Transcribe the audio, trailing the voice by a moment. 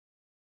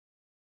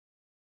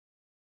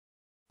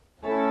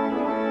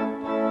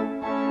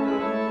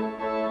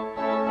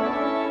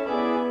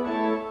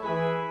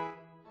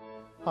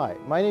Hi,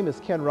 my name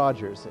is Ken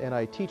Rodgers and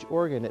I teach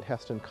organ at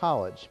Hesston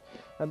College.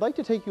 I'd like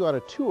to take you on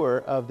a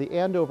tour of the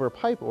Andover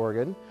pipe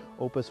organ,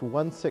 Opus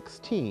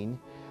 116,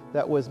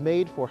 that was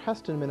made for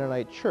Hesston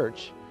Mennonite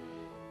Church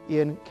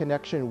in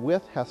connection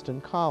with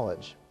Hesston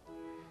College.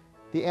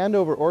 The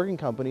Andover Organ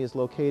Company is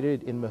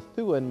located in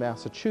Methuen,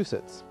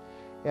 Massachusetts,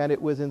 and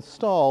it was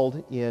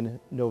installed in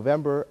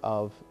November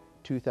of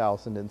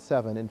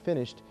 2007 and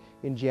finished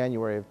in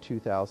January of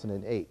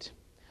 2008.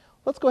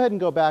 Let's go ahead and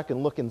go back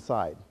and look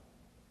inside.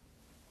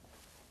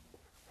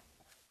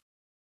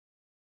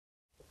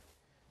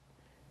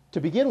 To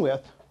begin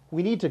with,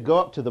 we need to go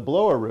up to the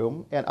blower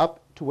room and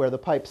up to where the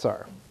pipes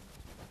are.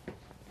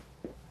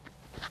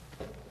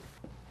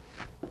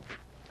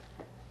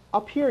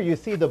 Up here you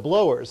see the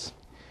blowers.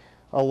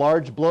 A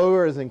large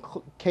blower is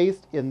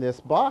encased in this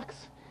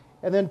box,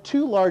 and then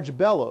two large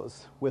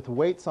bellows with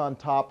weights on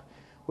top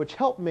which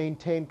help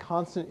maintain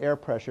constant air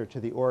pressure to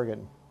the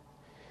organ.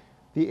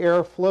 The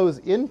air flows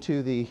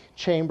into the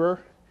chamber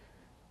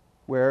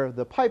where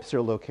the pipes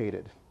are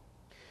located.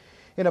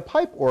 In a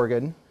pipe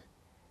organ,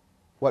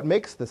 what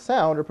makes the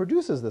sound or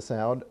produces the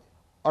sound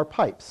are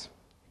pipes.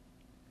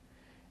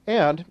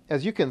 And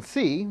as you can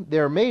see,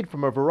 they're made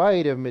from a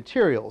variety of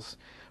materials,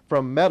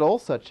 from metal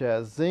such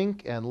as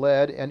zinc and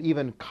lead and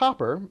even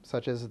copper,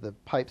 such as the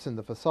pipes in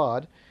the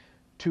facade,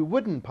 to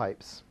wooden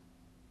pipes.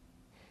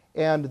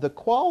 And the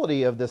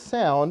quality of the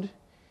sound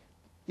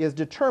is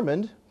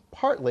determined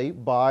partly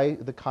by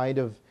the kind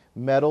of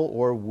metal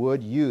or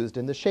wood used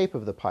in the shape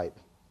of the pipe.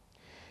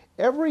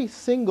 Every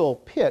single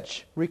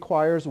pitch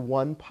requires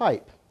one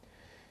pipe.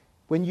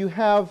 When you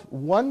have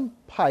one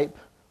pipe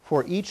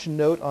for each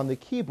note on the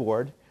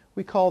keyboard,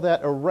 we call that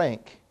a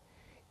rank.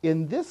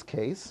 In this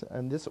case,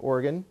 in this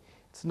organ,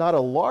 it's not a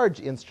large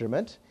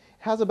instrument. It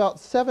has about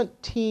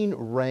 17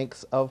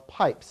 ranks of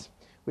pipes,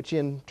 which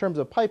in terms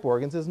of pipe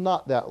organs is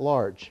not that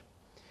large.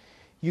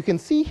 You can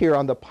see here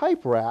on the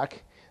pipe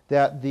rack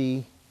that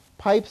the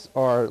pipes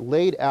are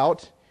laid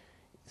out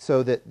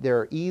so that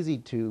they're easy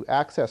to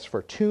access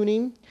for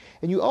tuning.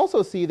 And you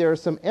also see there are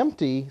some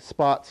empty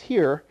spots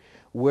here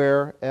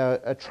where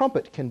a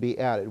trumpet can be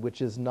added,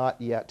 which is not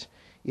yet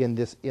in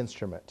this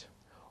instrument.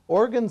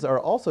 Organs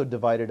are also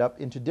divided up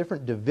into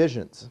different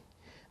divisions.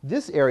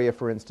 This area,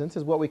 for instance,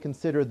 is what we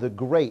consider the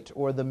grate,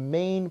 or the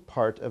main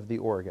part of the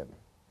organ.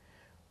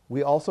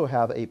 We also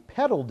have a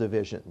pedal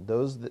division,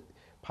 those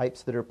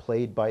pipes that are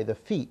played by the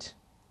feet.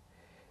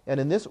 And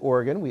in this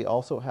organ, we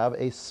also have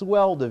a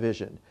swell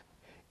division.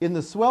 In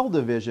the swell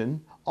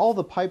division, all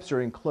the pipes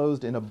are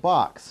enclosed in a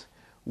box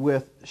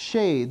with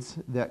shades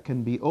that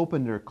can be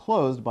opened or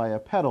closed by a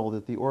pedal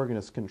that the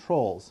organist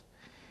controls.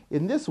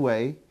 In this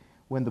way,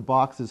 when the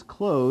box is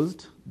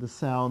closed, the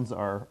sounds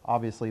are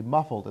obviously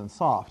muffled and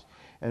soft,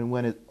 and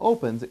when it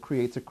opens, it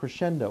creates a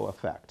crescendo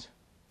effect.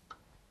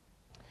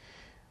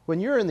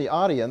 When you're in the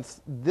audience,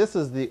 this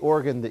is the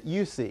organ that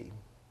you see.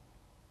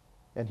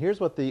 And here's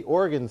what the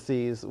organ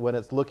sees when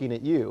it's looking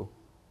at you.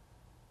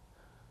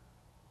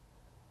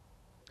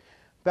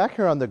 Back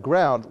here on the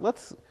ground,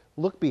 let's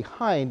look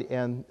behind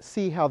and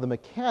see how the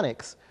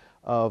mechanics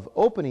of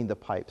opening the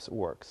pipes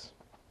works.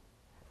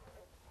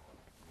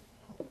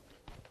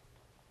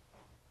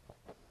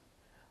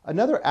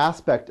 Another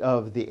aspect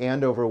of the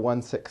Andover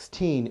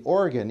 116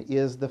 organ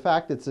is the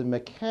fact that it's a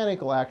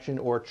mechanical action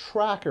or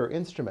tracker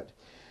instrument.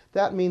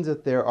 That means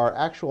that there are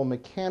actual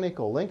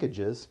mechanical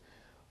linkages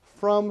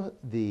from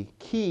the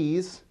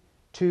keys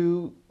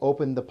to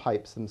open the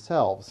pipes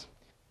themselves.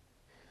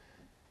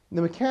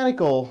 The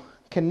mechanical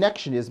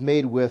connection is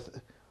made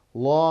with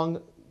long,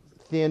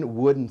 thin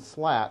wooden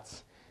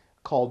slats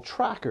called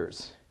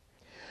trackers.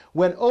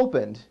 When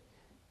opened,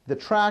 the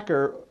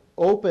tracker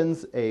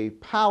opens a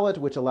pallet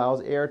which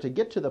allows air to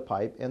get to the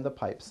pipe, and the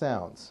pipe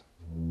sounds.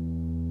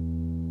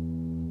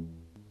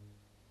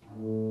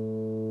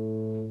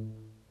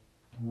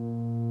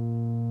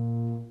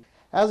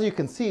 As you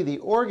can see, the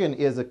organ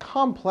is a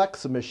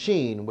complex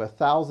machine with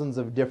thousands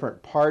of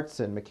different parts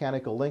and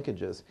mechanical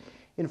linkages.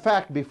 In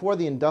fact, before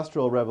the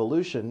Industrial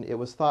Revolution, it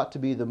was thought to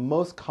be the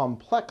most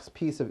complex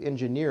piece of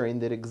engineering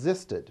that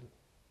existed.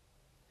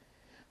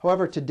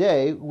 However,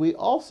 today we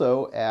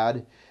also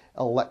add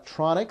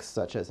electronics,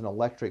 such as an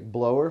electric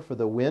blower for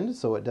the wind,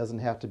 so it doesn't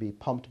have to be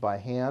pumped by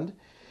hand.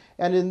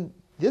 And in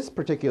this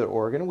particular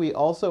organ, we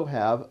also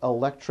have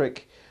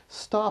electric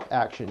stop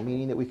action,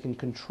 meaning that we can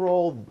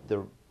control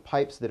the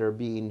pipes that are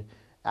being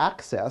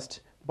accessed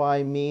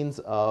by means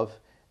of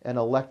an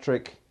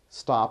electric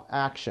stop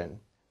action.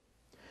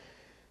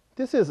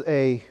 This is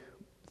a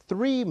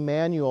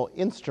 3-manual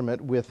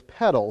instrument with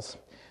pedals.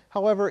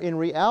 However, in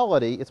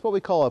reality, it's what we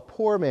call a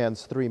poor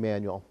man's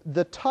 3-manual.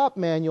 The top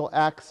manual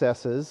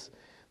accesses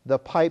the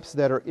pipes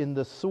that are in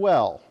the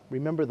swell.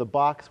 Remember the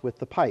box with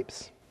the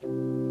pipes.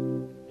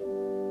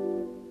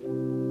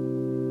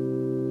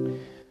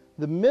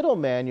 The middle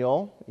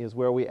manual is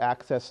where we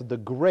access the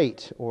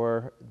grate,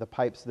 or the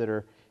pipes that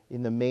are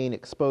in the main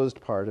exposed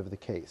part of the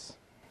case.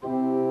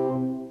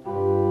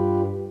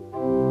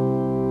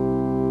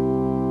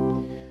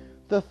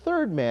 The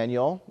third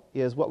manual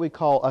is what we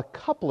call a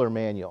coupler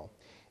manual.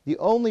 The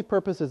only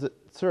purposes it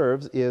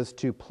serves is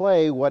to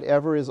play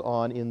whatever is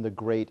on in the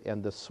grate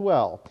and the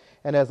swell.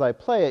 And as I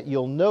play it,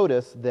 you'll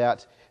notice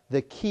that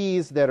the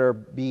keys that are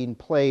being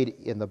played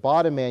in the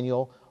bottom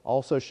manual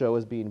also show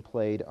as being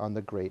played on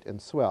the grate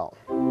and swell.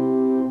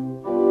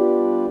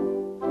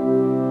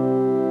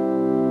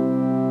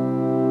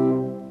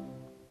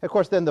 Of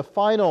course, then the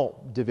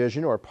final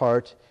division or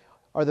part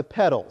are the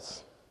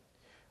pedals,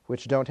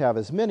 which don't have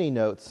as many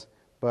notes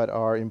but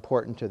are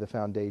important to the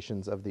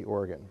foundations of the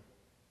organ.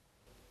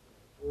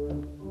 We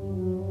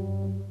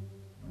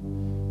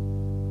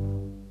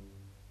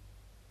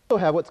also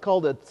have what's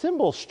called a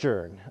cymbal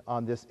stern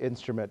on this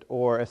instrument,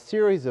 or a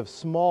series of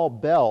small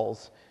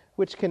bells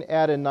which can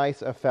add a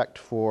nice effect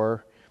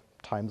for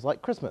times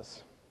like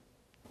Christmas.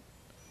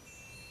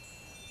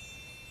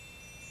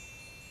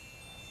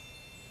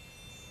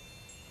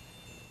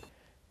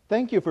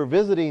 Thank you for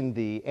visiting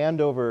the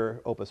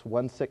Andover Opus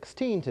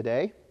 116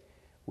 today.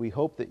 We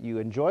hope that you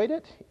enjoyed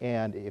it,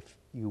 and if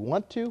you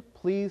want to,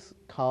 please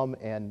come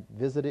and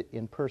visit it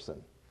in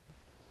person.